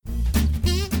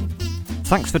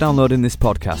Thanks for downloading this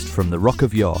podcast from the Rock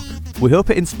of York. We hope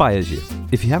it inspires you.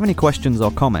 If you have any questions or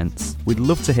comments, we'd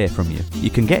love to hear from you. You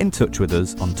can get in touch with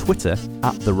us on Twitter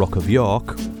at the Rock of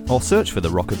York, or search for the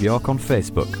Rock of York on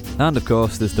Facebook. And of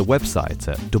course, there's the website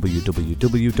at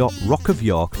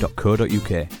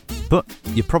www.rockofyork.co.uk. But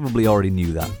you probably already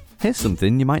knew that. Here's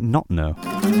something you might not know.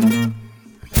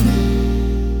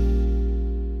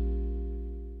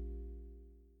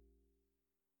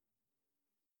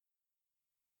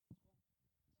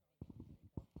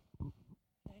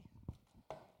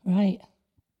 Right.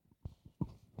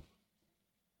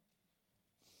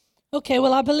 Okay,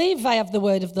 well, I believe I have the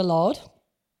word of the Lord,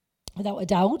 without a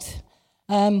doubt.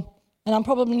 And I'm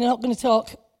probably not going to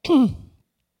talk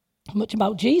much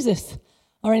about Jesus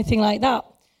or anything like that.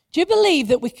 Do you believe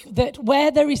that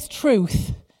where there is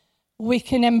truth, we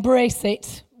can embrace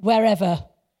it wherever?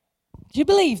 Do you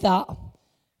believe that?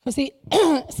 Because it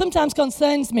sometimes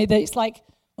concerns me that it's like,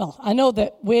 well, I know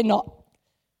that we're not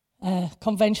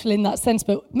conventional in that sense,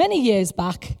 but many years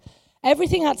back,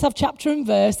 everything had to have chapter and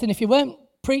verse, and if you weren't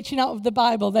preaching out of the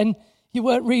Bible, then you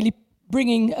weren't really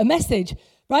bringing a message.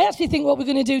 But I actually think what we're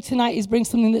going to do tonight is bring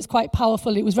something that's quite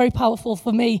powerful. It was very powerful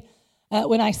for me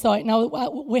when I saw it. Now,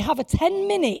 we have a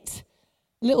 10-minute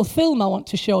little film I want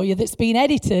to show you that's been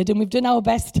edited, and we've done our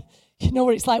best. You know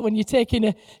what it's like when you're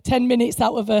taking 10 minutes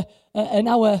out of an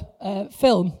hour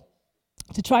film.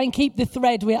 To try and keep the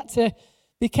thread, we had to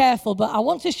be careful, but I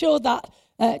want to show that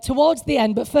towards the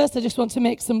end. But first, I just want to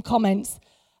make some comments.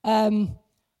 And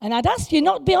I'd ask you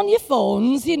not to be on your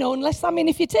phones, unless,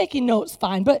 if you're taking notes,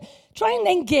 fine. But try and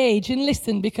engage and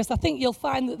listen, because I think you'll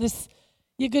find that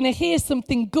you're going to hear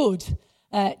something good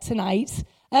tonight.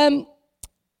 So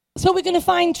we're going to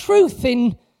find truth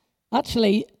in,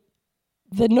 actually,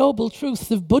 the noble truths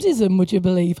of Buddhism, would you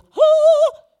believe?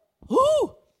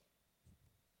 Ooh!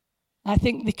 I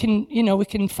think we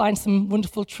can find some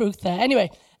wonderful truth there. Anyway,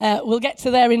 we'll get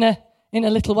to there in a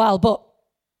little while. But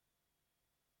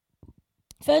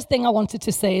first thing I wanted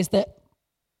to say is that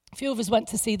a few of us went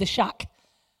to see The Shack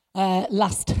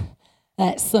last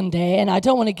Sunday, and I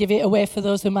don't want to give it away for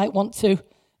those who might want to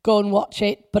go and watch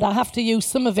it, but I have to use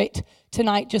some of it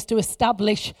tonight just to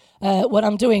establish what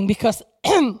I'm doing, because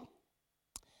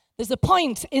there's a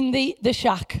point in the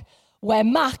Shack where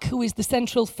Mac, who is the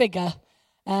central figure,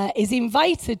 is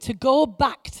invited to go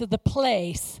back to the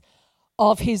place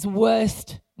of his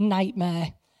worst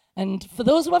nightmare. And for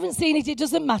those who haven't seen it, it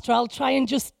doesn't matter. I'll try and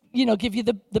just, give you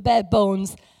the bare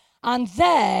bones. And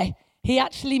there, he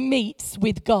actually meets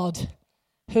with God,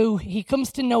 who he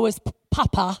comes to know as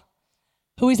Papa,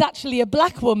 who is actually a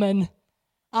black woman,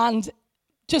 and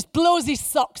just blows his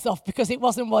socks off because it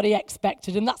wasn't what he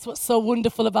expected. And that's what's so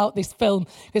wonderful about this film,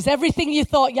 because everything you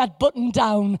thought you had buttoned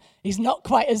down is not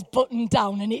quite as buttoned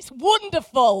down, and it's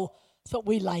wonderful. That's what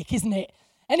we like, isn't it?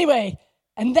 Anyway,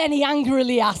 and then he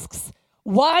angrily asks,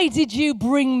 "Why did you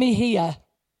bring me here?"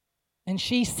 And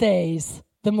she says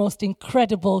the most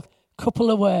incredible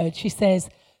couple of words. She says,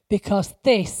 "Because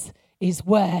this is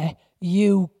where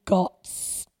you got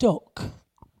stuck."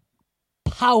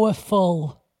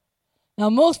 Powerful. Now,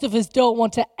 most of us don't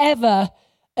want to ever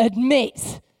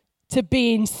admit to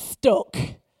being stuck.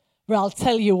 But I'll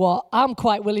tell you what, I'm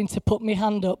quite willing to put my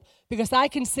hand up, because I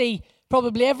can see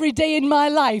probably every day in my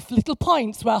life little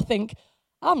points where I think,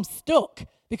 I'm stuck,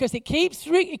 because it keeps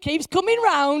coming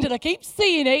round and I keep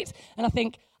seeing it, and I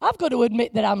think, I've got to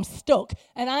admit that I'm stuck,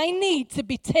 and I need to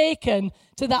be taken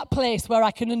to that place where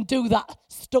I can undo that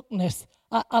stuckness.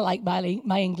 I like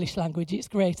my English language. It's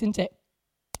great, isn't it?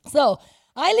 So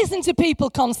I listen to people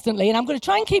constantly, and I'm going to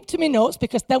try and keep to my notes,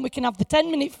 because then we can have the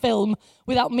 10-minute film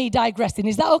without me digressing.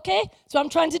 Is that okay? So I'm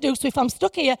trying to do. So if I'm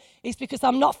stuck here, it's because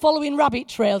I'm not following rabbit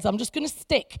trails. I'm just going to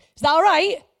stick. Is that all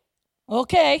right?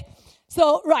 Okay.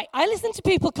 So, right, I listen to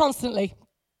people constantly,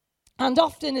 and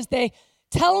often as they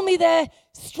tell me their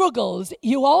struggles,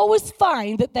 you always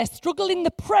find that their struggle in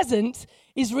the present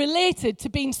is related to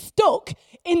being stuck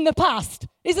in the past.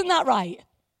 Isn't that right?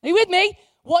 Are you with me?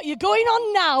 What you're going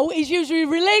on now is usually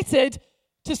related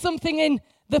to something in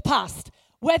the past.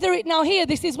 Now here,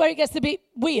 this is where it gets a bit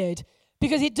weird,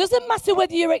 because it doesn't matter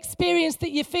whether your experience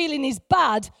that you're feeling is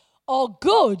bad or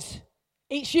good.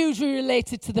 It's usually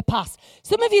related to the past.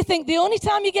 Some of you think the only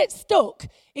time you get stuck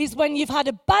is when you've had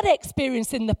a bad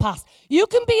experience in the past. You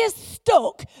can be as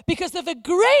stuck because of a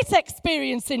great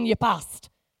experience in your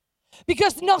past.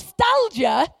 Because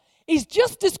nostalgia is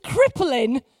just as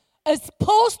crippling as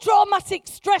post-traumatic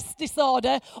stress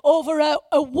disorder over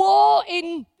a war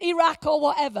in Iraq or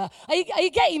whatever. Are you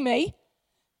getting me?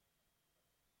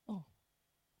 Oh,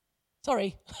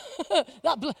 sorry.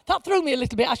 that threw me a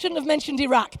little bit. I shouldn't have mentioned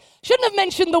Iraq. Shouldn't have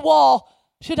mentioned the war,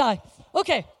 should I?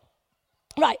 Okay.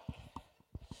 Right.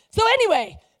 So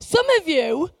anyway, some of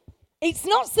you, it's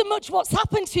not so much what's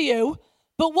happened to you,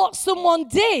 but what someone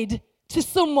did to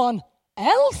someone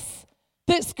else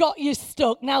that's got you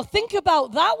stuck. Now think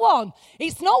about that one.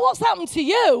 It's not what's happened to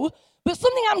you, but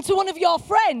something happened to one of your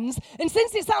friends, and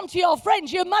since it's happened to your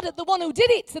friends, you're mad at the one who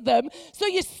did it to them, so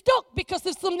you're stuck because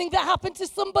of something that happened to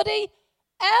somebody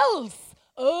else.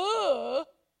 Oh,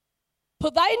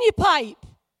 put that in your pipe.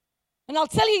 And I'll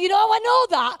tell you, you know how I know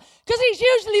that? Because it's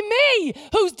usually me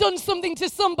who's done something to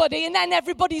somebody, and then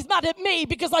everybody's mad at me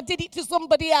because I did it to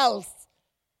somebody else.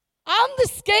 I'm the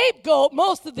scapegoat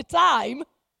most of the time.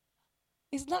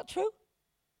 Isn't that true?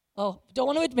 Oh, don't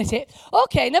want to admit it.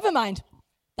 Okay, never mind.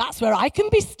 That's where I can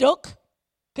be stuck,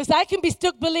 because I can be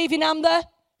stuck believing I'm the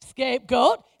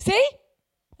scapegoat. See?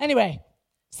 Anyway,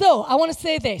 so I want to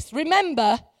say this.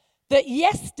 Remember that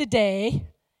yesterday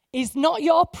is not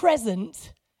your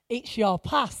present, it's your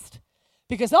past.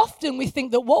 Because often we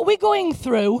think that what we're going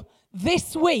through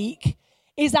this week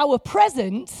is our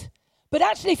present, but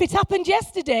actually if it happened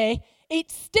yesterday,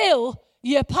 it's still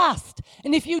your past.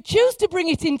 And if you choose to bring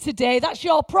it in today, that's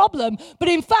your problem. But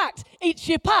in fact, it's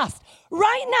your past.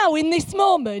 Right now, in this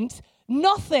moment,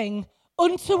 nothing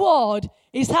untoward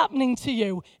is happening to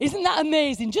you. Isn't that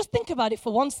amazing? Just think about it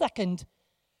for 1 second.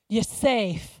 You're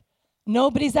safe.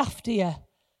 Nobody's after you.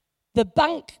 The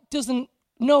bank doesn't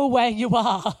know where you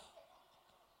are.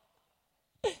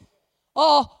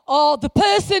 Or the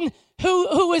person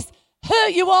who has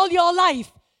hurt you all your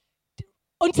life,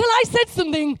 until I said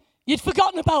something, you'd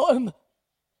forgotten about them.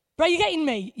 Right, you're getting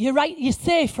me? You're right, you're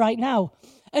safe right now.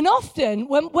 And often,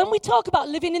 when we talk about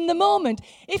living in the moment,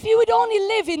 if you would only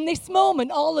live in this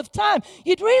moment all of time,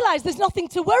 you'd realize there's nothing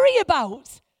to worry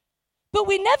about. But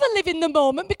we never live in the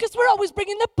moment because we're always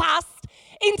bringing the past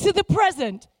into the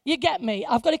present. You get me?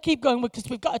 I've got to keep going because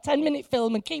we've got a 10-minute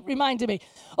film and keep reminding me.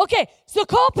 Okay, so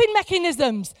coping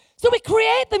mechanisms. So we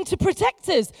create them to protect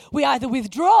us. We either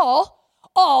withdraw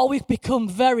or we've become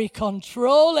very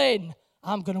controlling.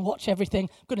 I'm going to watch everything.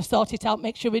 I'm going to sort it out,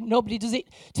 make sure nobody does it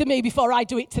to me before I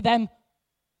do it to them.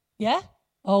 Yeah?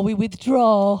 Or we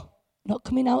withdraw, not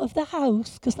coming out of the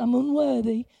house because I'm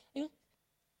unworthy.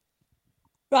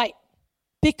 Right.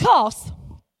 Because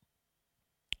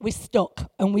we're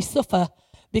stuck and we suffer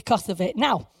because of it.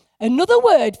 Now, another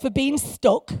word for being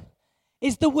stuck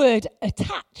is the word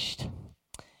attached,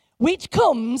 which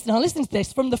comes, now listen to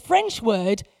this, from the French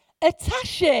word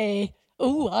attaché.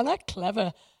 Oh, Anna,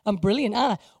 clever. I'm brilliant,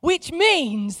 Anna. Which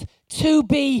means to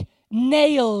be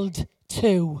nailed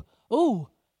to. Oh,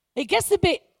 it gets a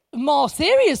bit more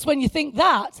serious when you think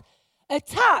that.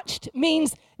 Attached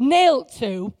means nailed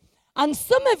to. And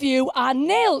some of you are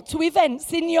nailed to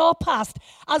events in your past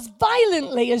as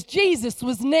violently as Jesus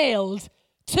was nailed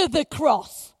to the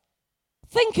cross.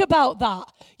 Think about that.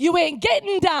 You ain't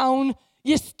getting down,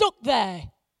 you're stuck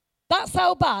there. That's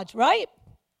how bad, right?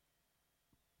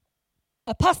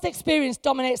 A past experience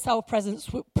dominates our present.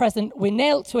 We're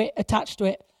nailed to it, attached to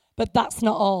it, but that's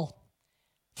not all.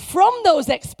 From those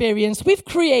experiences, we've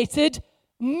created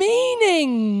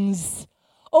meanings.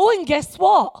 Oh, and guess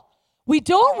what? We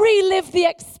don't relive the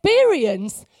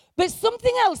experience, but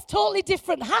something else totally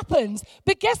different happens.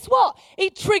 But guess what?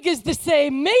 It triggers the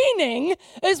same meaning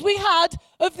as we had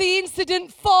of the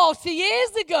incident 40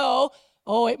 years ago.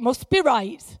 Oh, it must be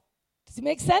right. Does it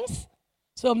make sense?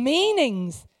 So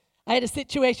meanings. I had a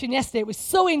situation yesterday. It was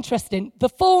so interesting. The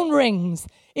phone rings.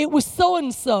 It was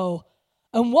so-and-so.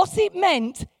 And what it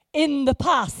meant in the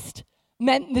past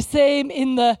meant the same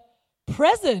in the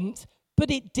present. But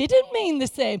it didn't mean the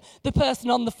same. The person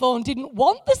on the phone didn't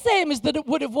want the same as that it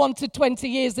would have wanted 20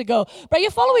 years ago. But you're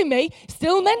following me?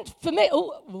 Still meant for me.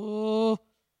 Oh.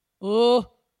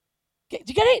 Do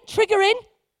you get it? Triggering.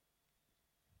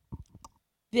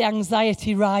 The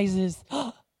anxiety rises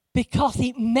because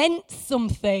it meant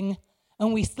something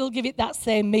and we still give it that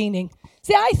same meaning.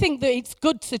 See, I think that it's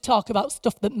good to talk about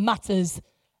stuff that matters.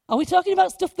 Are we talking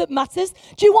about stuff that matters?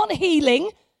 Do you want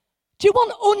healing? Do you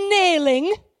want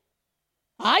unnailing?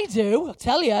 I do, I'll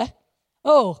tell you.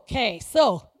 Okay,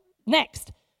 so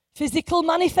next, physical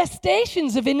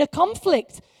manifestations of inner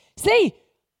conflict. See,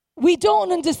 we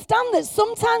don't understand that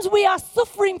sometimes we are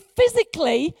suffering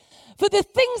physically for the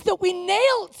things that we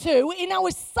nailed to in our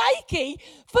psyche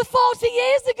for 40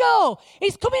 years ago.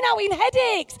 It's coming out in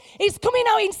headaches. It's coming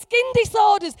out in skin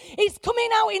disorders. It's coming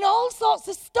out in all sorts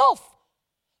of stuff.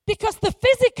 Because the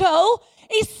physical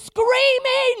is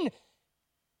screaming,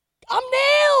 I'm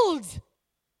nailed.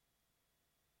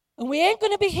 And we ain't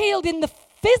going to be healed in the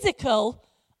physical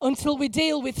until we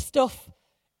deal with stuff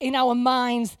in our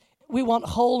minds. We want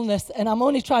wholeness, and I'm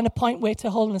only trying to point way to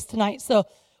wholeness tonight. So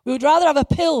We would rather have a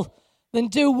pill than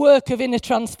do work of inner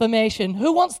transformation.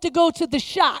 Who wants to go to the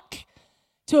shack,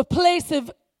 to a place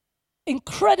of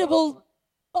incredible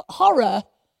horror,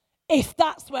 if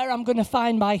that's where I'm going to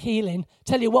find my healing?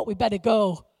 Tell you what, we better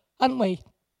go, hadn't we?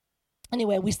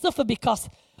 Anyway, we suffer because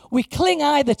we cling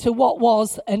either to what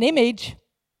was an image,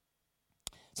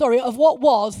 of what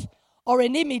was, or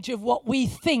an image of what we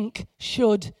think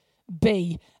should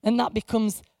be. And that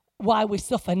becomes why we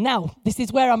suffer. Now, this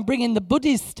is where I'm bringing the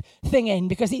Buddhist thing in,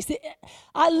 because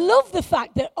I love the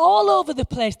fact that all over the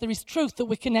place there is truth that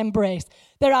we can embrace.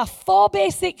 There are 4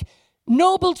 basic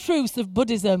noble truths of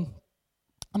Buddhism.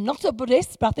 I'm not a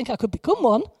Buddhist, but I think I could become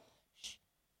one.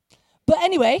 But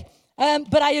anyway,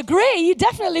 but I agree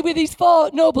definitely with these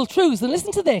 4 noble truths. And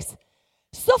listen to this.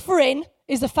 Suffering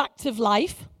is a fact of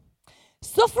life.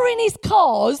 Suffering is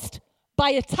caused by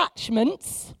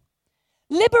attachments.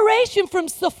 Liberation from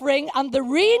suffering and the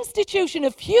reinstitution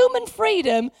of human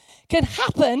freedom can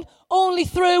happen only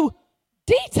through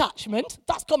detachment.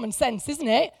 That's common sense, isn't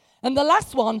it? And the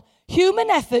last one, human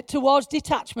effort towards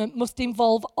detachment must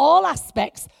involve all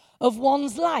aspects of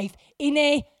one's life in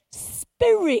a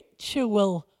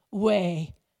spiritual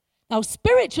way. Now,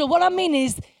 spiritual, what I mean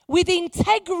is with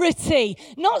integrity,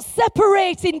 not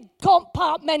separating,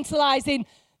 compartmentalizing.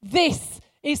 This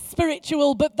is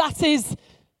spiritual, but that is,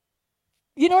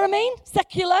 you know what I mean?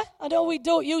 Secular. I know we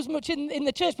don't use much in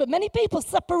the church, but many people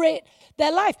separate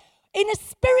their life in a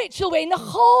spiritual way, in a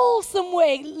wholesome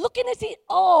way, looking at it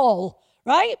all,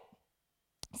 right?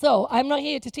 So I'm not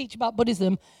here to teach about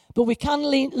Buddhism, but we can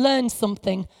learn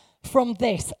something from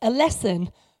this, a lesson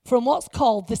from what's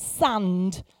called the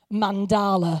sand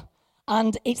mandala.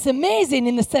 And it's amazing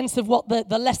in the sense of what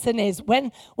the lesson is.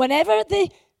 Whenever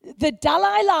the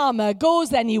Dalai Lama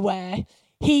goes anywhere,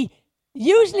 he,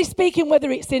 usually speaking,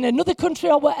 whether it's in another country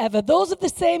or whatever, those of the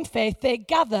same faith, they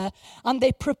gather and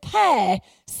they prepare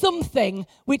something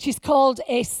which is called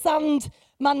a sand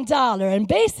mandala. And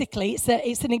basically,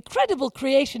 it's an incredible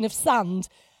creation of sand.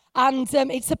 And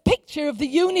it's a picture of the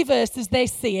universe as they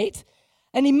see it.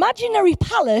 An imaginary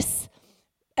palace,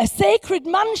 a sacred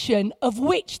mansion of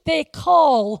which they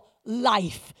call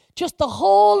life. Just the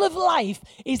whole of life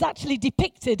is actually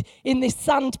depicted in this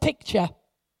sand picture.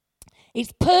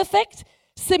 It's perfect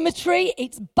symmetry,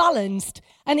 it's balanced,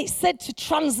 and it's said to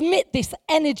transmit this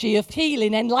energy of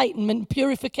healing, enlightenment,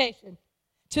 purification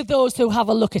to those who have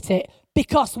a look at it.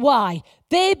 Because why?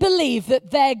 They believe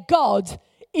that their God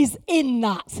is in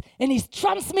that and is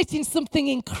transmitting something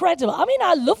incredible. I mean,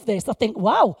 I love this. I think,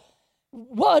 wow,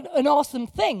 what an awesome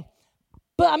thing.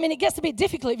 But I mean, it gets a bit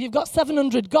difficult if you've got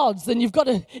 700 gods and you've got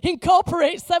to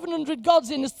incorporate 700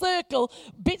 gods in a circle,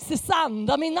 bits of sand.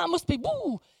 I mean, that must be,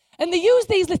 woo. And they use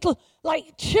these little,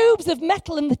 like, tubes of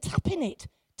metal and they're tapping it,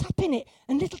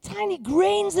 and little tiny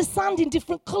grains of sand in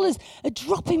different colours are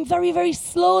dropping very, very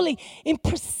slowly in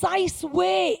precise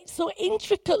way, so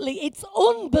intricately. It's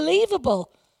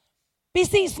unbelievable. But you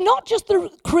see, it's not just the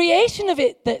creation of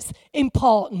it that's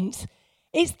important.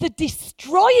 It's the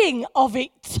destroying of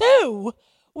it too,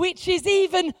 which is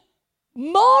even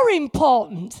more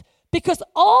important, because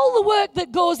all the work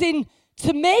that goes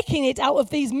into making it out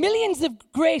of these millions of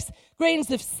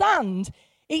grains of sand,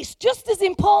 it's just as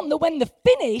important that when they're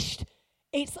finished,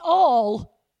 it's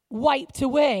all wiped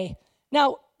away.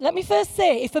 Now, let me first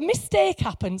say, if a mistake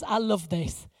happens, I love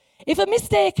this. If a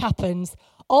mistake happens,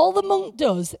 all the monk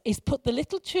does is put the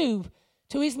little tube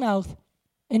to his mouth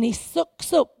and he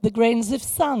sucks up the grains of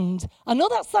sand. I know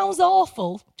that sounds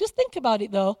awful. Just think about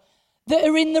it, though, that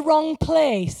are in the wrong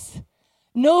place.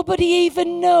 Nobody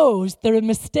even knows that a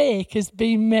mistake has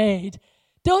been made.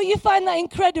 Don't you find that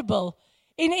incredible?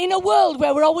 In a world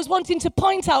where we're always wanting to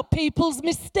point out people's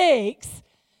mistakes,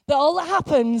 that all that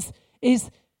happens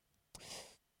is,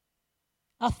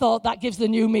 I thought that gives a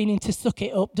new meaning to suck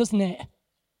it up, doesn't it?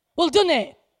 Well, doesn't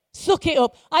it? Suck it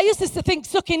up. I used to think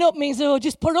sucking up means, oh,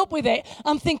 just put up with it.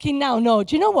 I'm thinking now, no,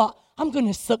 do you know what? I'm going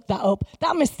to suck that up.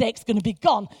 That mistake's going to be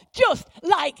gone. Just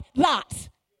like that.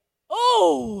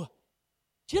 Oh,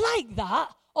 do you like that?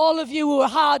 All of you who are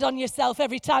hard on yourself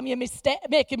every time you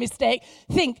make a mistake,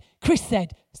 think, Chris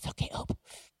said, suck it up.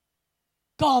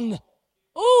 Gone.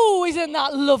 Oh, isn't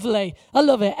that lovely? I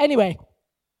love it. Anyway,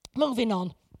 moving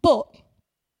on. But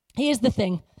here's the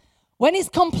thing. When it's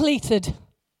completed,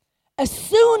 as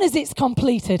soon as it's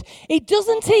completed, it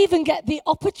doesn't even get the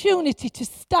opportunity to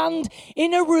stand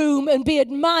in a room and be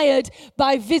admired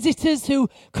by visitors who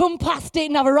come past it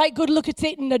and have a right good look at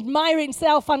it and admire it and say,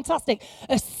 oh, fantastic.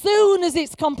 As soon as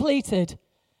it's completed,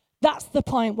 that's the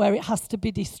point where it has to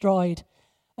be destroyed.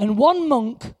 And one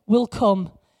monk will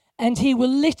come and he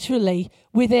will literally,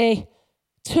 with a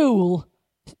tool,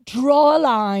 draw a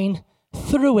line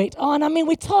through it. Oh, and I mean,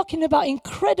 we're talking about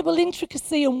incredible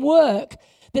intricacy and work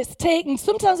that's taken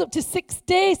sometimes up to 6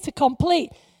 days to complete.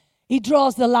 He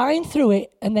draws the line through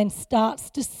it and then starts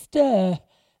to stir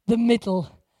the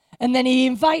middle. And then he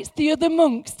invites the other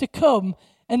monks to come,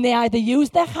 and they either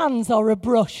use their hands or a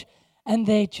brush, and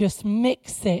they just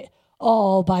mix it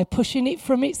all by pushing it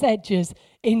from its edges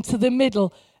into the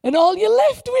middle. And all you're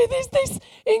left with is this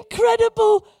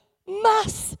incredible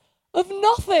mass of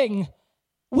nothing,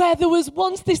 where there was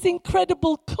once this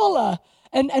incredible colour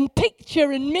and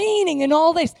picture and meaning and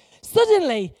all this.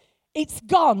 Suddenly, it's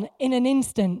gone in an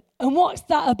instant. And what's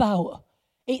that about?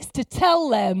 It's to tell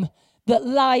them that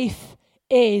life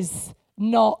is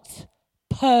not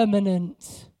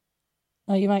permanent.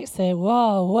 Now you might say,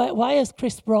 wow, why has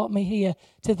Chris brought me here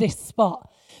to this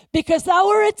spot? Because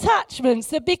our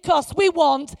attachments are because we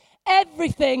want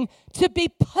everything to be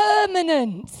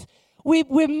permanent.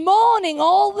 We're mourning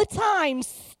all the time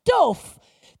stuff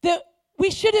that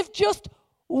we should have just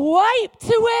wiped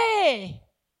away.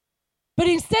 But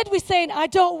instead we're saying, I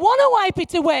don't want to wipe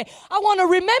it away. I want to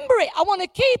remember it. I want to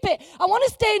keep it. I want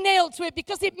to stay nailed to it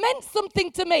because it meant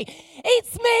something to me.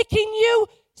 It's making you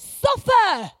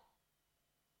suffer.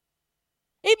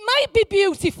 It might be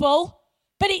beautiful,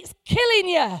 but it's killing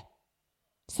you.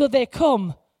 So they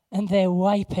come and they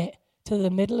wipe it to the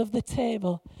middle of the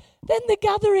table. Then they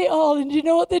gather it all, and you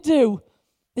know what they do?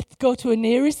 They go to a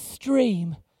nearest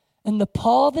stream and they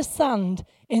pour the sand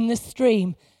in the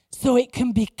stream so it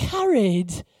can be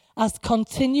carried as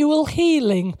continual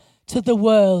healing to the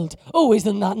world. Oh,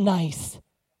 isn't that nice?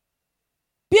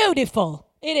 Beautiful.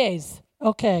 It is.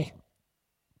 Okay.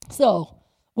 So,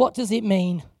 what does it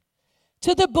mean?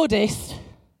 To the Buddhist,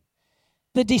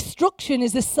 the destruction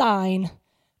is a sign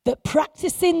that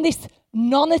practicing this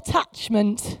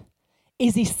non-attachment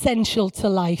is essential to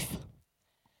life.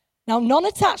 Now,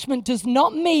 non-attachment does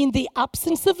not mean the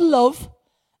absence of love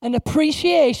and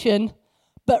appreciation,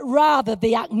 but rather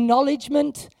the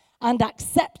acknowledgement and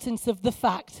acceptance of the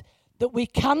fact that we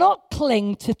cannot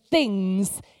cling to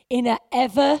things in an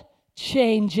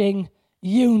ever-changing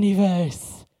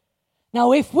universe.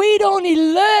 Now, if we'd only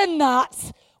learned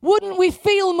that, wouldn't we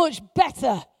feel much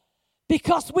better?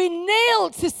 Because we're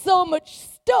nailed to so much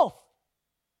stuff.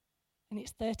 And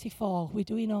it's 34. We're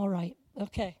doing all right.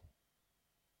 Okay.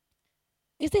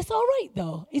 Is this all right,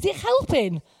 though? Is it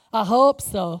helping? I hope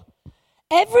so.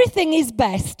 Everything is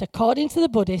best, according to the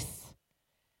Buddhists,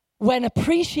 when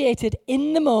appreciated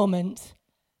in the moment,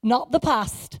 not the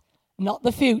past, not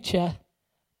the future,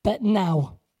 but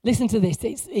now. Listen to this.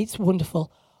 It's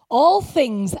wonderful. All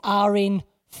things are in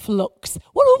flux.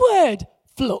 What a word,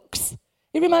 flux.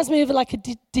 It reminds me of like a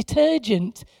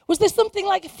detergent. Was there something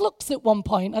like flux at one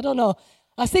point? I don't know.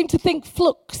 I seem to think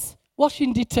flux,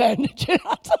 washing detergent.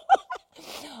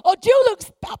 Or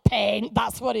Dulux paint,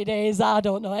 that's what it is. I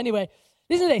don't know. Anyway,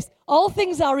 listen to this. All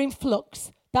things are in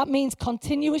flux. That means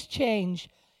continuous change.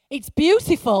 It's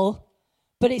beautiful,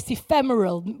 but it's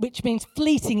ephemeral, which means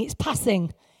fleeting, it's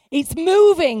passing. It's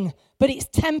moving, but it's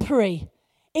temporary.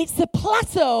 It's a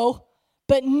plateau,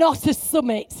 but not a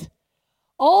summit.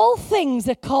 All things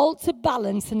are called to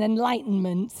balance and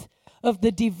enlightenment of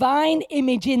the divine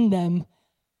image in them.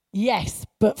 Yes,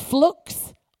 but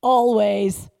flux,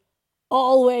 always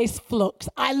flux.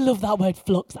 I love that word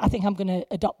flux. I think I'm going to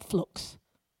adopt flux.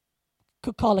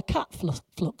 Could call a cat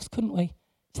flux, couldn't we?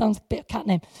 Sounds a bit of a cat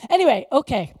name. Anyway,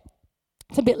 okay.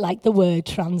 It's a bit like the word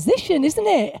transition, isn't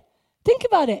it? Think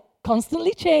about it.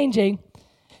 Constantly changing.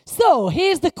 So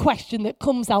here's the question that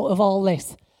comes out of all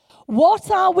this. What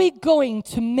are we going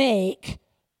to make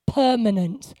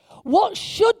permanent? What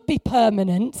should be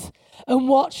permanent and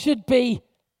what should be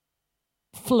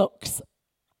flux?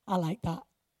 I like that.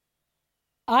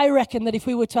 I reckon that if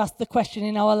we were to ask the question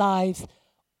in our lives,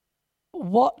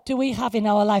 what do we have in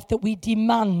our life that we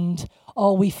demand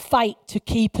or we fight to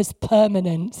keep as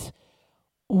permanent?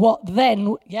 What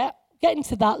then? Yeah, get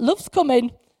into that. Love's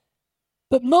coming.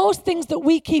 But most things that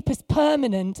we keep as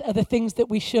permanent are the things that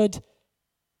we should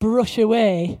brush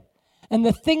away. And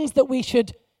the things that we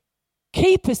should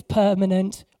keep as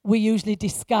permanent, we usually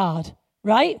discard,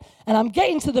 right? And I'm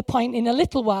getting to the point in a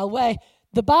little while where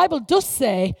the Bible does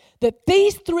say that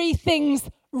these three things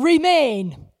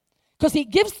remain. Because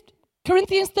it gives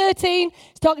Corinthians 13,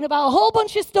 it's talking about a whole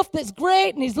bunch of stuff that's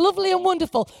great and is lovely and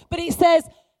wonderful. But it says,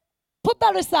 put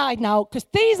that aside now, because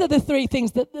these are the three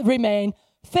things that remain.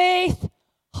 Faith,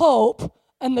 hope,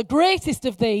 and the greatest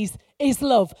of these is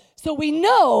love. So we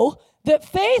know that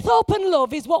faith, hope, and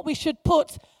love is what we should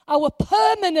put our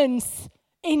permanence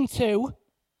into,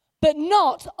 but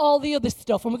not all the other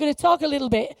stuff. And we're going to talk a little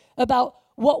bit about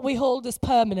what we hold as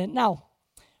permanent. Now,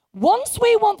 Once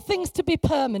we want things to be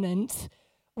permanent,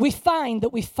 we find that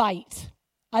we fight.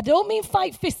 I don't mean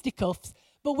fight fisticuffs,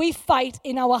 but we fight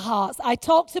in our hearts. I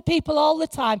talk to people all the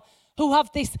time who have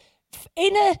this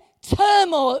inner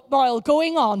turmoil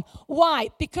going on. Why?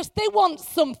 Because they want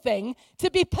something to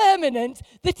be permanent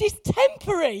that is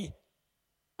temporary.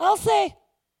 And I'll say,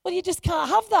 well, you just can't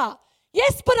have that.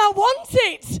 Yes, but I want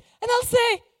it. And I'll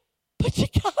say, but you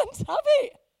can't have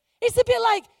it. It's a bit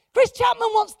like Chris Chapman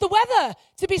wants the weather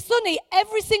to be sunny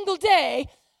every single day,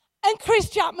 and Chris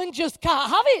Chapman just can't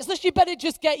have it, so she better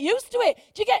just get used to it.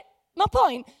 Do you get my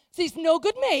point? So it's no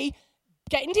good me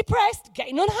getting depressed,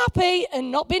 getting unhappy,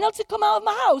 and not being able to come out of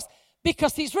my house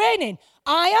because it's raining.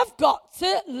 I have got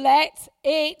to let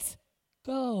it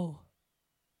go.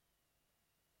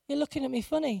 You're looking at me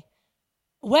funny.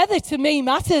 Weather to me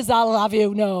matters, I'll have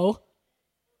you know.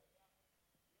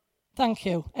 Thank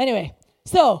you. Anyway,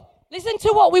 so listen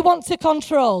to what we want to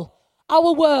control.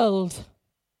 Our world.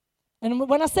 And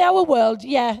when I say our world,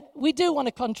 yeah, we do want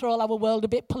to control our world a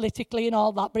bit politically and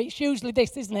all that, but it's usually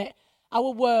this, isn't it?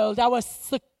 Our world,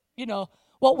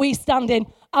 what we stand in,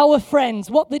 our friends,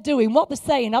 what they're doing, what they're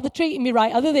saying, how they're treating me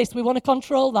right, other this, we want to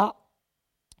control that.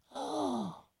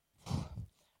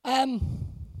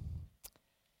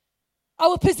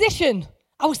 Our position,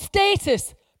 our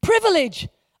status, privilege,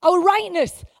 our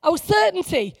rightness, our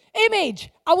certainty, image,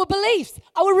 our beliefs,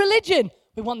 our religion,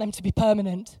 we want them to be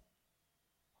permanent.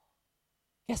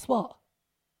 Guess what?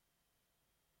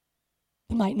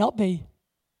 They might not be.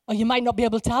 Or you might not be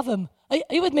able to have them. Are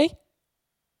you with me?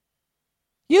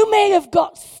 You may have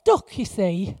got stuck, you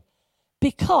see,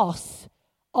 because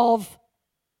of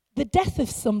the death of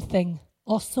something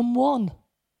or someone.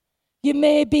 You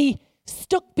may be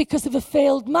stuck because of a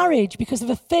failed marriage, because of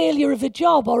a failure of a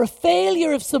job or a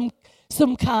failure of some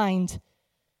kind.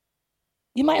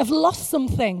 You might have lost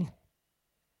something.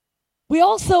 We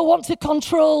also want to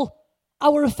control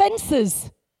our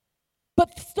offences.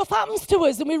 But stuff happens to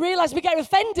us and we realise we get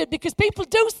offended because people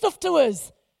do stuff to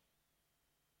us.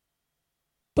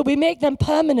 But we make them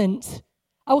permanent.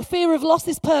 Our fear of loss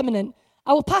is permanent.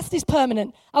 Our past is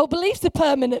permanent. Our beliefs are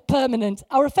permanent.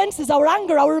 Our offences, our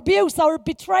anger, our abuse, our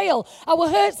betrayal, our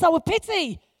hurts, our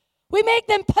pity. We make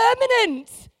them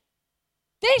permanent.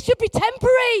 They should be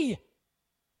temporary.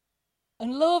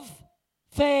 And love,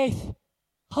 faith,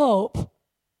 hope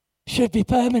should be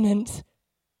permanent.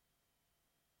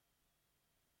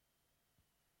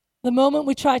 The moment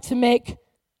we try to make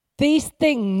these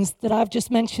things that I've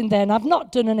just mentioned there, and I've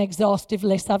not done an exhaustive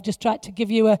list, I've just tried to give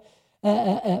you a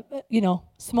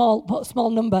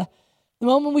small number. The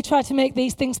moment we try to make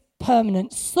these things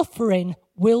permanent, suffering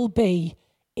will be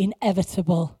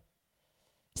inevitable.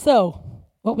 So,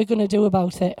 what we're going to do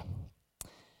about it?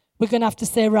 We're going to have to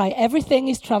say, right, everything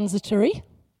is transitory.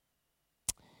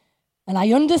 And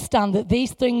I understand that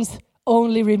these things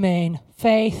only remain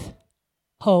faith,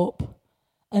 hope,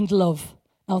 and love.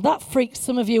 Now that freaks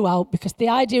some of you out because the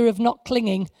idea of not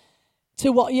clinging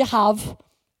to what you have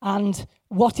and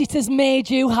what it has made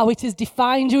you, how it has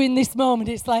defined you in this moment,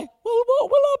 it's like, well,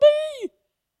 what will I be?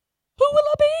 Who will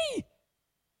I be?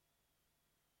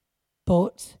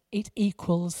 But it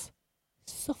equals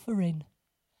suffering.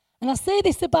 And I say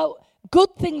this about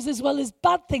good things as well as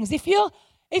bad things. If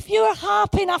you're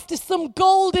harping after some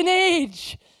golden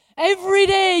age, every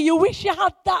day you wish you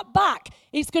had that back,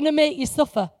 it's going to make you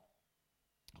suffer.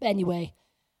 Anyway,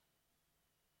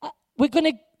 we're going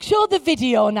to show the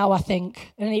video now, I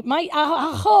think. And it might.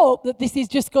 I hope that this is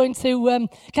just going to...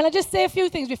 can I just say a few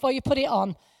things before you put it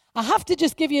on? I have to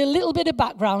just give you a little bit of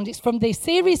background. It's from the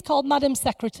series called Madam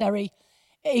Secretary.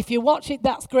 If you watch it,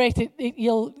 that's great.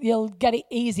 You'll get it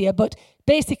easier. But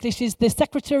basically, she's the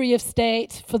Secretary of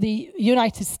State for the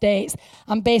United States.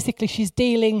 And basically, she's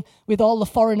dealing with all the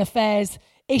foreign affairs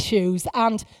issues.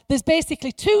 And there's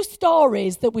basically two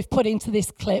stories that we've put into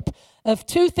this clip of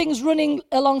two things running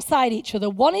alongside each other.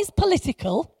 One is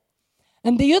political,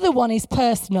 and the other one is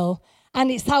personal.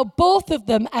 And it's how both of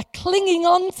them are clinging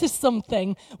on to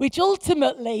something which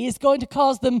ultimately is going to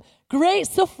cause them great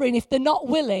suffering if they're not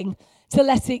willing to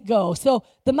let it go. So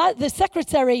the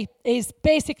secretary is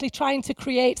basically trying to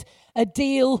create a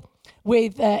deal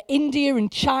with India and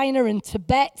China and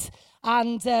Tibet.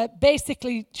 And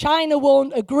basically China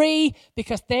won't agree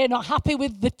because they're not happy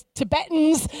with the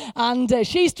Tibetans. And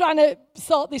she's trying to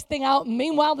sort this thing out. And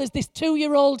meanwhile, there's this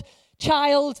 2-year-old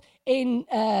child in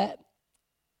the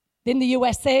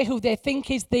USA who they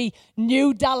think is the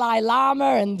new Dalai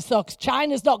Lama. And so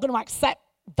China's not going to accept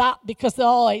that because,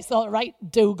 it's all right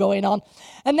going on.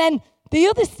 And then the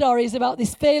other story is about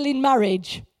this failing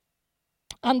marriage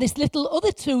and this little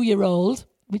other 2-year-old,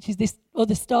 which is this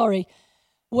other story,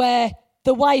 where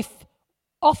the wife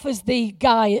offers the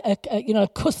guy a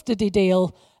custody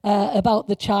deal about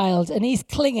the child, and he's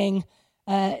clinging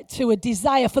to a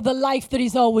desire for the life that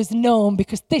he's always known,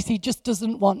 because this he just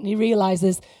doesn't want, and he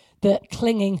realizes that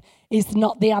clinging is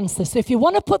not the answer. So if you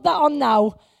want to put that on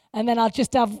now, and then I'll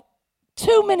just have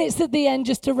 2 minutes at the end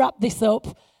just to wrap this up.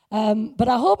 But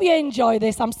I hope you enjoy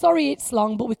this. I'm sorry it's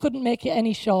long, but we couldn't make it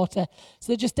any shorter.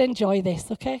 So just enjoy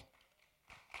this, okay?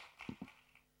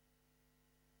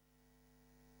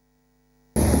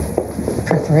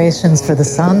 Preparations for the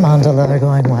sun mandala are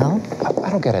going well. I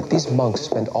don't get it. These monks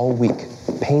spend all week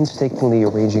painstakingly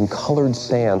arranging colored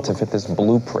sand to fit this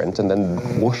blueprint, and then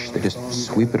whoosh, they just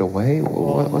sweep it away?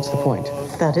 What's the point?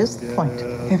 That is the point.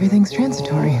 Everything's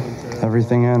transitory.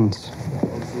 Everything ends.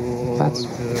 That's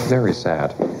very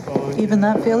sad. Even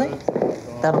that feeling?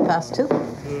 That'll pass too.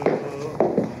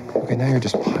 Okay, now you're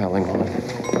just piling on.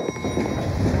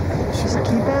 Just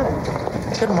keep at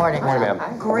it. Good morning. Morning,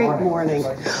 ma'am. Great morning.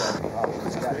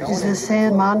 Is the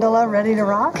sand mandala ready to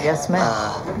rock? Yes,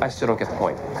 ma'am. I still don't get the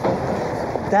point.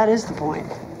 That is the point.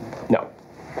 No.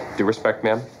 Due respect,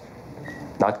 ma'am.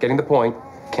 Not getting the point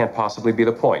can't possibly be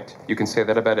the point. You can say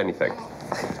that about anything.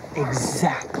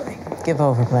 Exactly. Give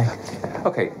over, Blake.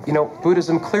 Okay,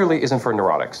 Buddhism clearly isn't for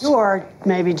neurotics. Or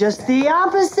maybe just the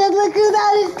opposite. Look who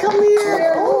that is. Come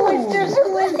here. Who is this?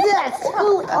 Who is this?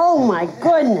 Oh, my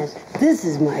goodness. This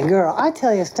is my girl. I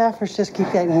tell you, staffers just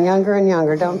keep getting younger and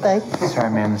younger, don't they? Sorry,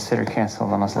 ma'am. The sitter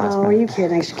canceled on us last Oh, night. are you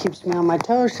kidding? She keeps me on my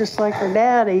toes just like her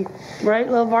daddy. Right,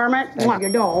 little varmint? Mwah, your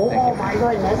doll. Oh, my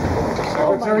goodness.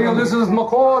 Secretary Elizabeth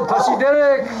McCord, Tashi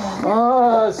Derek.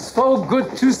 So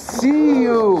good to see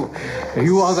you.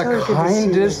 You are the So good to see you.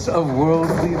 kindest of world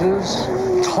leaders.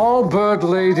 Tall bird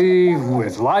lady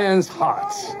with lion's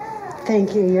heart.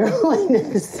 Thank you, Your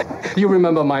Holiness. You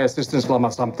remember my assistants Lama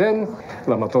Samten,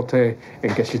 Lama Tote,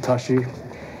 and Geshitashi.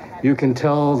 You can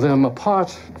tell them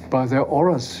apart by their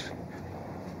auras.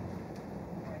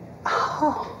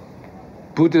 Oh.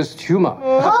 Buddhist humor.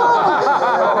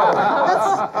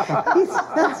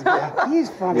 He's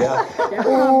funny.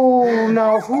 Oh,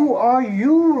 now who are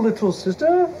you, little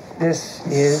sister? This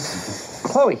is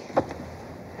Chloe.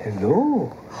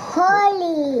 Hello.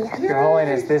 Your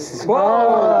Holiness, this is...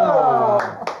 Whoa!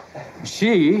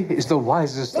 She is the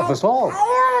wisest of us all.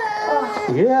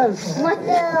 Yes.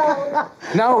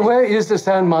 Now, where is the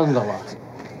sand mandala?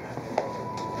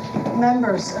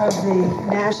 Members of the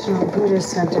National Buddhist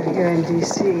Center here in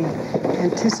D.C.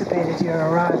 anticipated your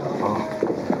arrival.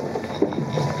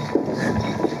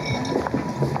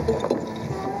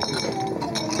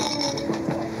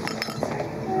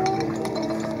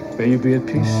 May you be at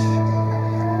peace.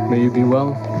 May you be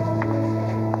well.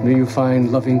 May you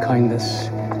find loving kindness.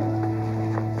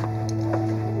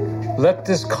 Let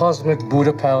this cosmic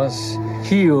Buddha palace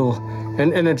heal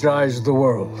and energize the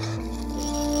world.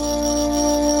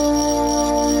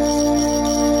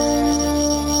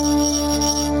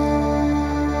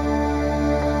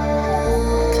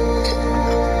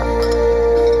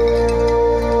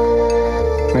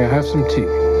 May I have some tea?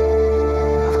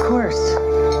 Of course.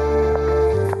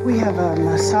 We have a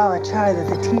masala chai that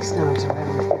the tea snobs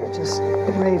around here just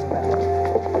rave about.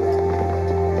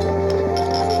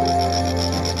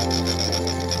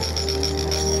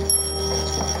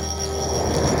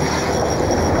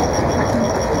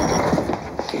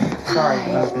 Sorry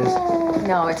about this.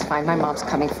 No, it's fine. My mom's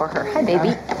coming for her. Hi,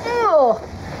 baby.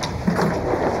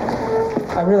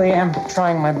 I really am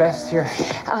trying my best here.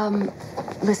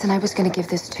 Listen, I was going to give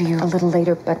this to you a little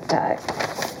later, but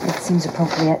it seems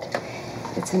appropriate.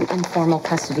 It's an informal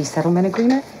custody settlement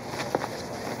agreement.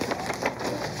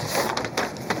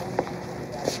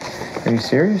 Are you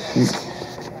serious?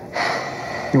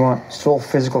 You want sole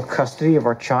physical custody of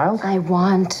our child? I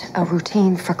want a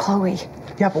routine for Chloe.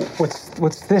 Yeah, but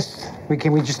what's this?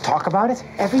 Can we just talk about it?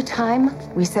 Every time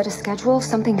we set a schedule,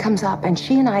 something comes up, and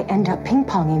she and I end up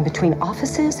ping-ponging between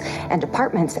offices and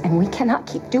departments, and we cannot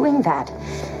keep doing that.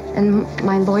 And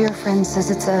my lawyer friend says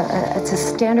it's a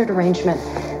standard arrangement.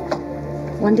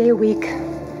 1 day a week,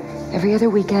 every other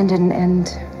weekend, and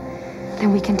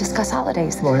then we can discuss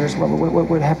holidays. Lawyers,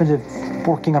 what happened to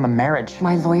working on the marriage?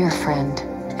 My lawyer friend,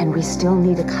 and we still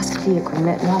need a custody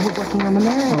agreement while we're working on the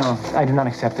marriage. No, I do not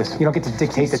accept this. You don't get to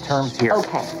dictate the terms here.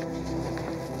 Okay,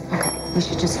 we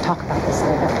should just talk about this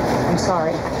later. I'm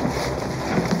sorry.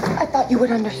 I thought you would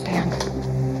understand.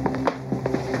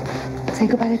 Say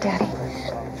goodbye to Daddy.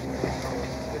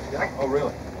 Oh,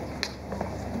 really?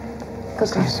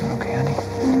 Goodbye. Okay, honey.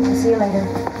 I'll see you later.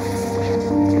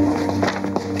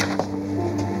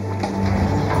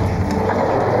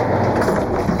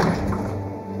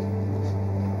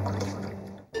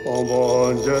 Om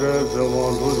Bon Jere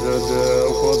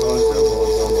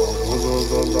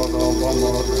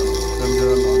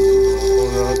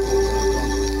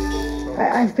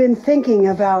I've been thinking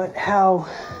about how,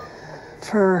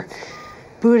 for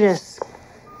Buddhists,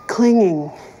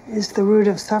 clinging is the root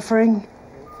of suffering.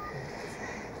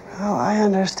 Oh, I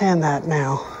understand that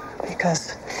now,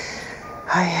 because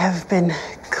I have been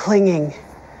clinging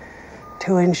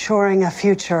to ensuring a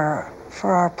future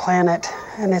for our planet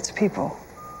and its people.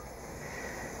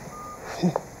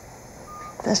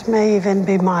 This may even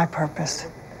be my purpose.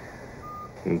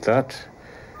 That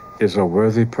is a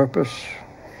worthy purpose.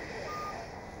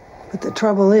 But the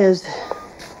trouble is,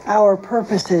 our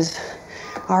purposes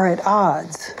are at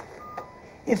odds.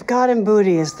 If God and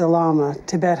Budi is the Lama,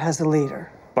 Tibet has a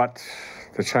leader. But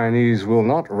the Chinese will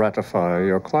not ratify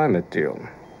your climate deal.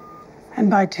 And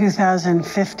by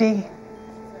 2050,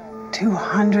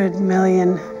 200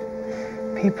 million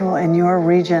people in your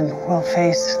region will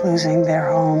face losing their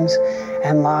homes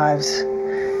and lives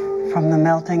from the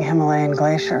melting Himalayan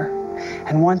glacier.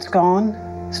 And once gone,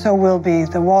 so will be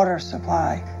the water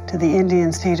supply to the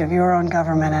Indian seat of your own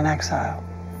government in exile.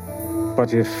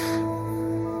 But if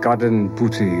Gaden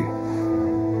Bhuti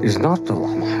is not the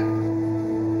Lama?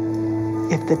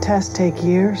 If the tests take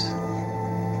years,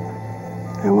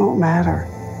 it won't matter.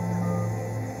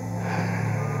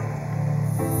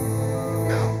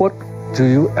 What do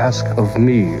you ask of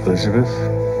me, Elizabeth?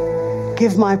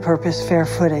 Give my purpose fair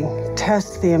footing.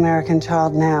 Test the American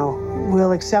child now.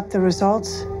 We'll accept the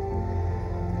results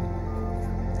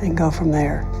and go from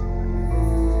there.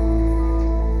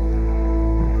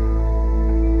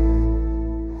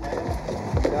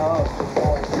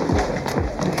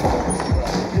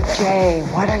 Jay,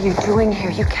 what are you doing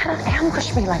here? You cannot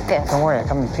ambush me like this. Don't worry, I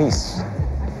come in peace.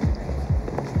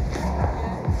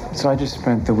 So I just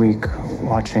spent the week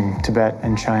watching Tibet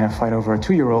and China fight over a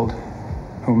 2-year-old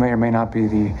who may or may not be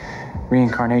the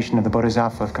reincarnation of the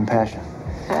Bodhisattva of compassion.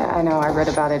 I know, I read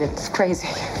about it. It's crazy.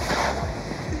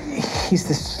 He's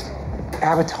this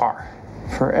avatar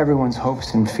for everyone's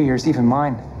hopes and fears, even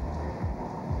mine.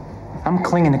 I'm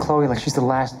clinging to Chloe like she's the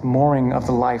last mooring of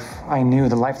the life I knew,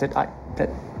 the life that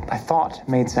I thought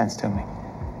made sense to me.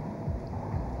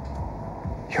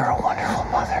 You're a wonderful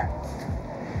mother.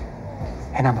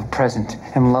 And I'm a present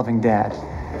and loving dad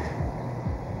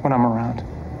when I'm around.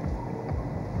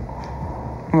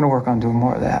 I'm gonna work on doing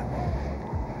more of that.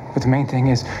 But the main thing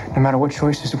is, no matter what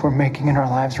choices we're making in our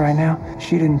lives right now,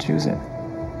 she didn't choose it.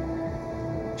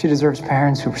 She deserves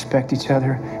parents who respect each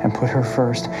other and put her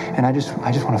first, and I just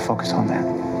want to focus on that.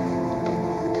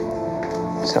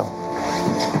 So,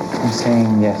 I'm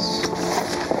saying yes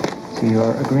to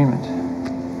your agreement.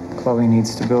 Chloe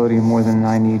needs stability more than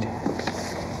I need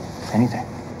anything.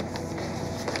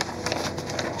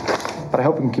 But I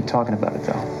hope we can keep talking about it,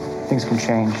 though. Things can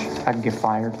change. I can get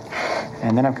fired.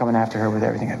 And then I'm coming after her with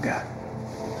everything I've got.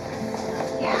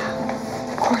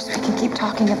 Yeah, of course we can keep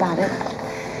talking about it.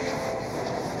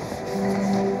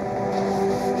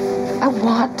 I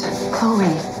want Chloe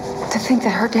to think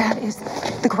that her dad is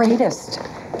the greatest.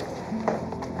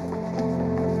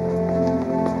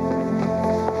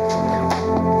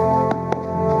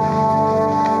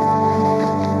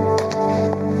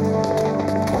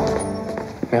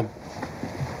 Ma'am,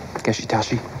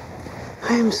 Geshitashi.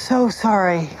 I am so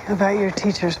sorry about your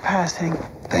teacher's passing.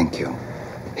 Thank you.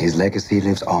 His legacy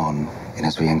lives on in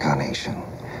his reincarnation.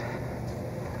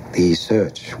 The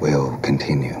search will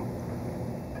continue.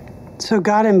 So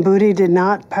God and Budi did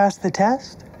not pass the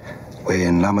test?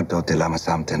 When Lama Dote Lama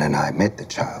Samten and I met the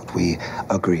child, we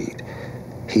agreed.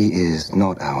 He is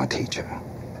not our teacher.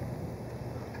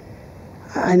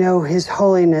 I know His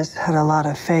Holiness had a lot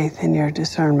of faith in your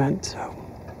discernment, so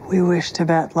we wish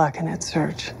Tibet luck in its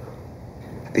search.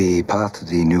 The path to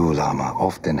the new Lama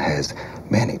often has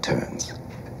many turns.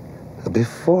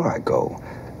 Before I go,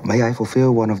 may I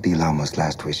fulfill one of the Lama's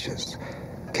last wishes?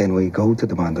 Can we go to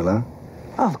the mandala?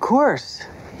 Of course,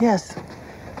 yes.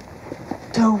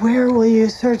 So where will you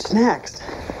search next?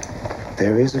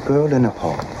 There is a girl in a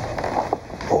pond.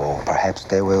 Or perhaps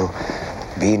there will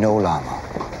be no Lama.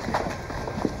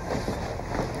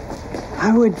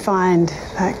 I would find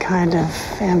that kind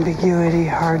of ambiguity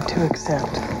hard to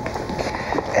accept.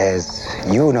 As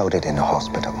you noted in the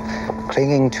hospital,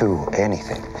 clinging to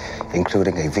anything,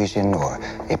 including a vision or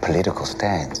a political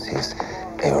stance, is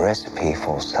a recipe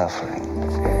for suffering.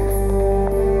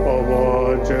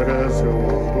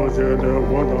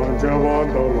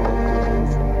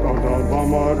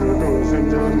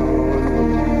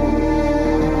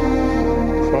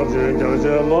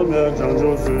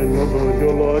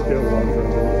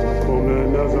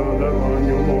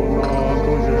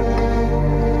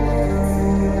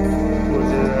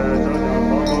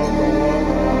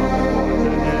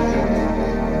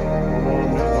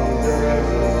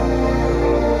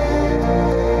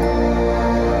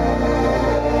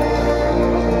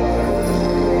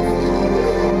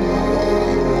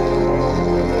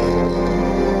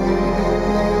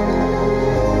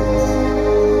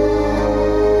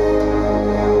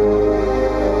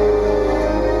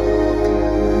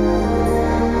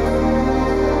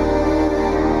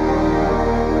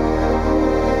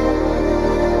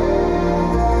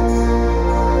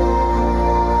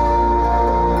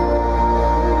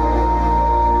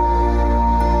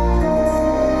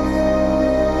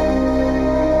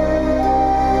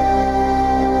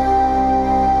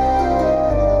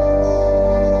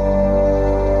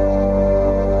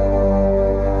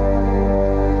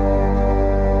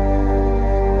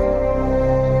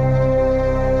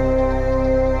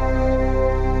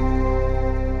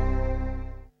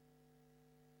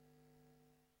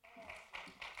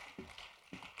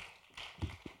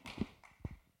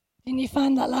 Didn't you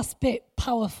find that last bit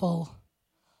powerful?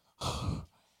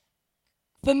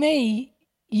 For me,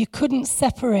 you couldn't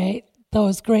separate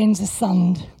those grains of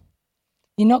sand.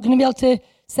 You're not going to be able to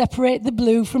separate the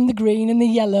blue from the green and the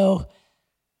yellow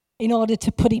in order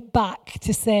to put it back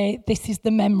to say, this is the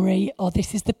memory, or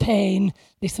this is the pain,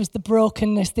 this was the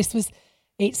brokenness, do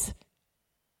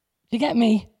you get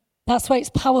me? That's why it's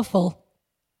powerful.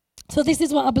 So this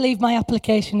is what I believe my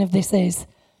application of this is.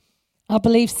 I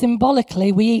believe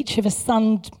symbolically we each have a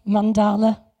sand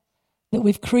mandala that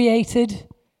we've created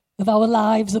of our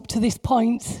lives up to this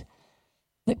point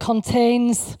that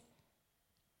contains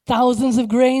thousands of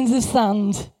grains of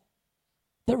sand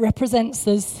that represents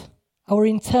us, our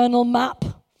internal map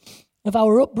of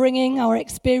our upbringing, our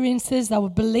experiences, our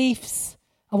beliefs,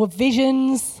 our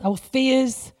visions, our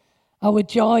fears, our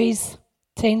joys.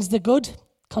 Contains the good,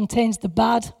 contains the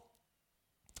bad,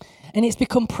 and it's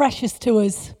become precious to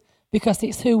us because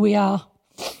it's who we are.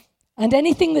 And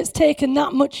anything that's taken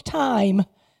that much time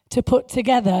to put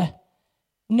together,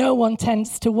 no one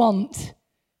tends to want.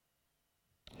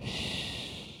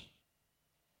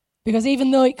 Because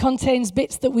even though it contains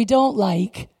bits that we don't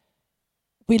like,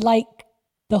 we like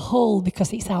the whole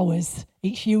because it's ours.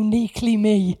 It's uniquely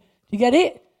me. Do you get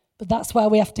it? But that's why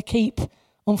we have to keep,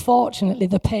 unfortunately,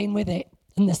 the pain with it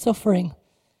and the suffering.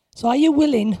 So are you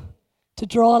willing to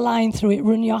draw a line through it,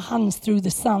 run your hands through the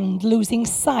sand, losing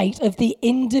sight of the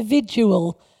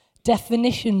individual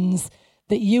definitions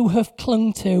that you have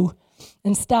clung to,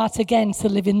 and start again to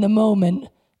live in the moment,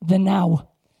 the now?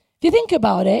 If you think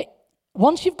about it,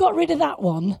 once you've got rid of that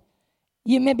one,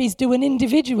 you maybe do an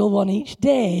individual one each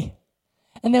day.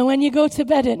 And then when you go to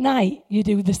bed at night, you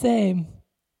do the same.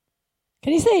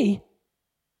 Can you see?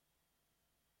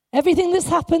 Everything that's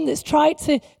happened that's tried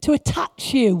to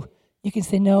attach you, you can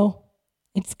say, no,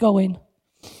 it's going.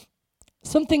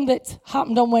 Something that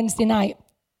happened on Wednesday night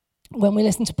when we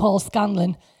listened to Paul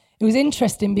Scanlon, it was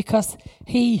interesting because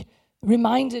he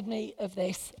reminded me of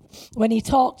this when he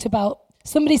talked about,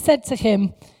 somebody said to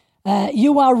him,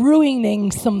 you are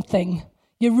ruining something.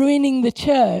 You're ruining the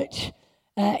church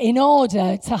in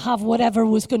order to have whatever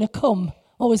was going to come,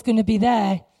 what was going to be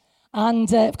there.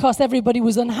 And, of course, everybody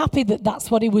was unhappy that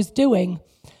that's what he was doing.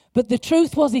 But the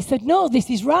truth was, he said, no, this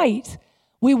is right.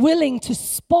 We're willing to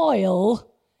spoil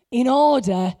in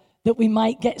order that we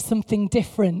might get something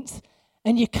different.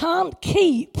 And you can't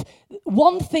keep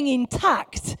one thing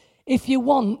intact if you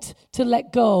want to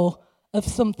let go of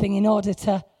something in order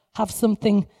to have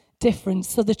something different.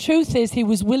 So the truth is, he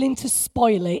was willing to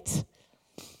spoil it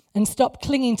and stop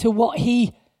clinging to what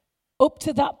he, up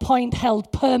to that point,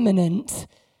 held permanent,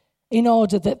 in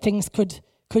order that things could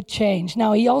change.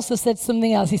 Now, he also said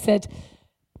something else. He said,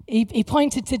 he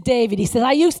pointed to David. He said,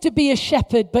 I used to be a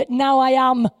shepherd, but now I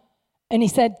am. And he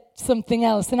said something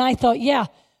else. And I thought, yeah,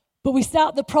 but we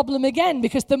start the problem again,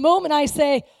 because the moment I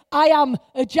say, I am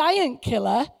a giant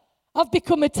killer, I've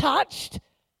become attached.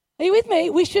 Are you with me?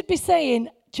 We should be saying,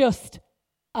 just,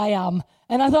 I am.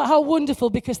 And I thought, how wonderful,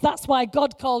 because that's why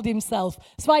God called himself.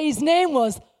 That's why his name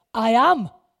was, I am.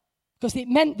 Because it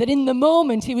meant that in the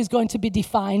moment he was going to be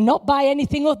defined, not by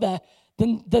anything other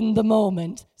than the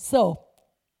moment. So,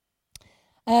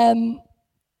 I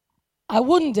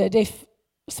wondered if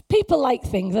people like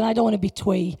things, and I don't want to be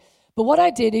twee, but what I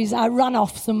did is I ran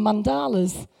off some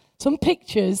mandalas, some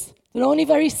pictures. They're only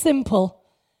very simple.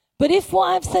 But if what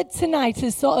I've said tonight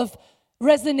has sort of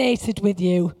resonated with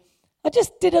you, I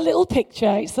just did a little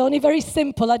picture. It's only very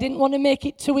simple. I didn't want to make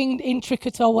it too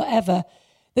intricate or whatever.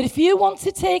 That if you want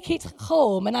to take it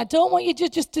home, and I don't want you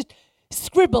just to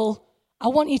scribble, I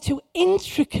want you to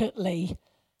intricately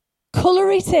colour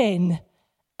it in.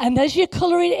 And as you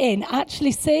colour it in,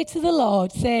 actually say to the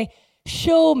Lord, say,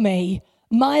 show me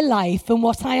my life and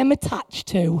what I am attached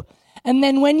to. And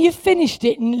then when you've finished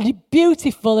it and it's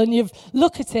beautiful and you've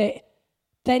looked at it,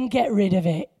 then get rid of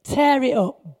it. Tear it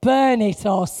up, burn it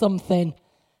or something.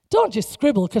 Don't just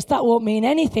scribble, because that won't mean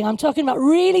anything. I'm talking about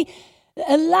really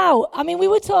we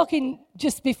were talking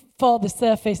just before the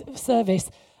service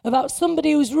about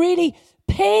somebody who's really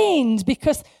pained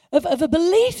because of a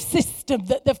belief system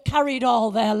that they've carried all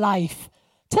their life.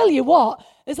 Tell you what,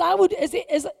 as I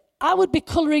would be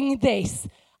colouring this,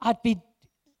 I'd be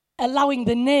allowing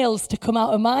the nails to come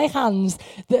out of my hands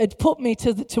that had put me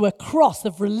to a cross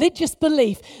of religious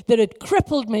belief that had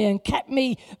crippled me and kept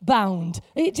me bound.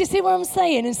 Do you see what I'm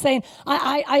saying? And saying,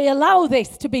 I allow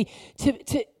this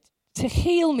to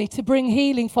heal me, to bring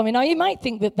healing for me. Now, you might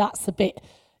think that that's a bit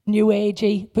new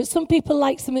agey, but some people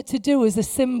like something to do as a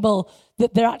symbol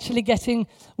that they're actually getting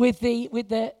with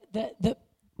the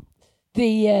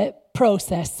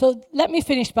process. So let me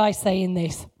finish by saying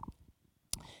this.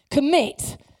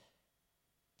 Commit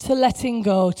to letting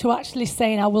go, to actually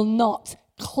saying, I will not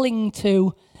cling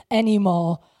to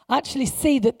anymore. Actually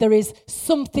see that there is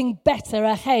something better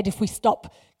ahead if we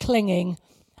stop clinging.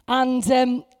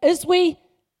 And as we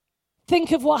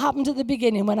think of what happened at the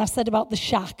beginning when I said about the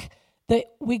shack, that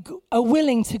we are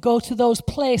willing to go to those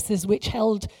places which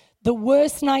held the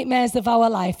worst nightmares of our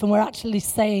life, and we're actually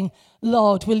saying,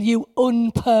 Lord, will you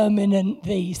unpermanent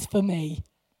these for me?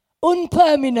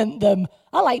 Unpermanent them.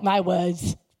 I like my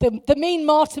words. They mean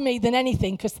more to me than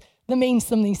anything because they mean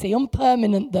something. See,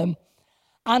 unpermanent them.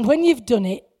 And when you've done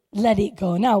it, let it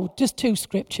go. Now, just 2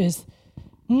 scriptures.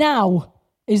 Now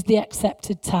is the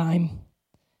accepted time.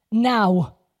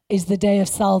 Now is the day of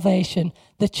salvation.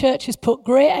 The church has put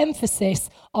great emphasis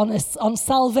on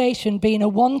salvation being a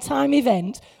one-time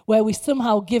event where we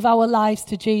somehow give our lives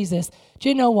to Jesus. Do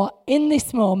you know what? In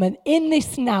this moment, in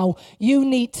this now, you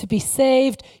need to be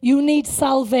saved. You need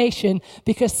salvation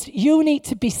because you need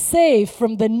to be saved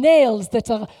from the nails that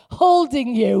are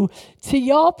holding you to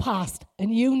your past,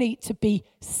 and you need to be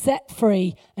set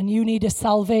free, and you need a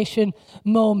salvation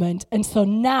moment. And so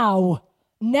now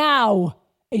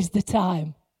is the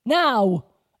time. Now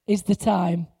is the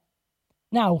time.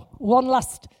 Now, one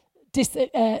last,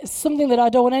 something that I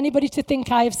don't want anybody to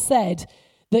think I have said,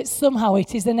 that somehow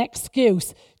it is an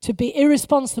excuse to be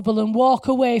irresponsible and walk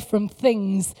away from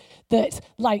things that,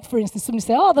 like, for instance, somebody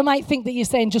say, they might think that you're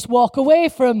saying just walk away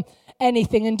from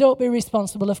anything and don't be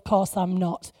responsible. Of course I'm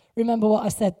not. Remember what I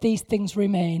said, these things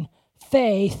remain.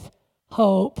 Faith,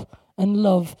 hope, and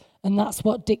love. And that's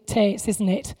what dictates, isn't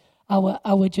it,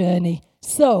 our journey.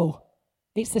 So,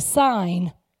 it's a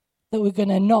sign that we're going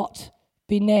to not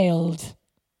be nailed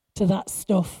to that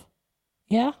stuff.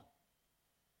 Yeah?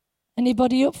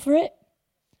 Anybody up for it?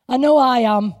 I know I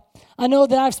am. I know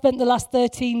that I've spent the last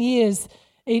 13 years,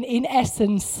 in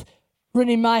essence,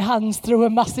 running my hands through a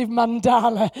massive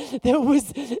mandala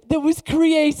that was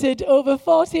created over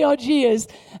 40-odd years.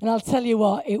 And I'll tell you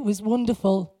what, it was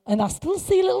wonderful. And I still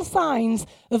see little signs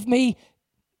of me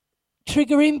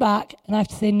triggering back. And I have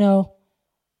to say, no.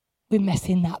 We're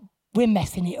messing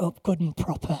it up good and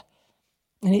proper.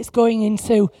 And it's going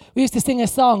into, we used to sing a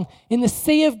song, in the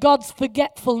sea of God's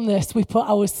forgetfulness, we put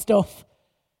our stuff.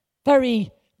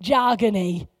 Very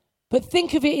jargony. But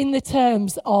think of it in the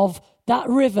terms of that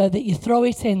river that you throw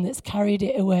it in that's carried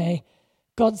it away.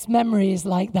 God's memory is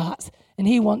like that. And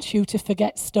he wants you to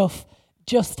forget stuff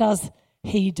just as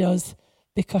he does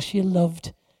because you're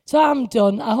loved. So I'm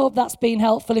done. I hope that's been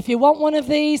helpful. If you want one of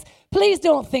these, please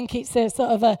don't think it's a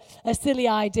sort of a silly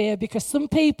idea, because some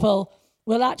people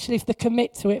will actually, if they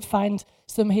commit to it, find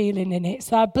some healing in it.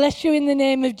 So I bless you in the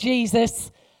name of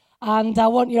Jesus, and I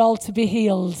want you all to be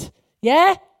healed.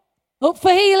 Yeah? Up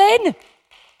for healing?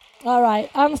 All right.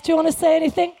 Hans, do you want to say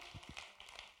anything?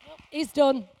 Nope, he's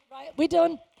done. Right, we're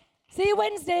done. See you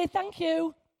Wednesday. Thank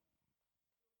you.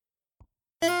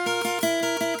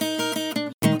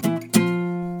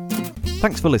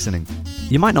 Thanks for listening.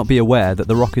 You might not be aware that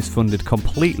The Rock is funded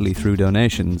completely through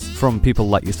donations from people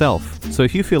like yourself, so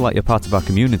if you feel like you're part of our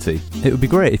community, it would be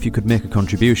great if you could make a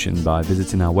contribution by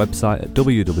visiting our website at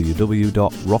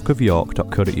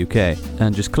www.rockofyork.co.uk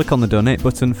and just click on the donate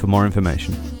button for more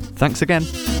information. Thanks again.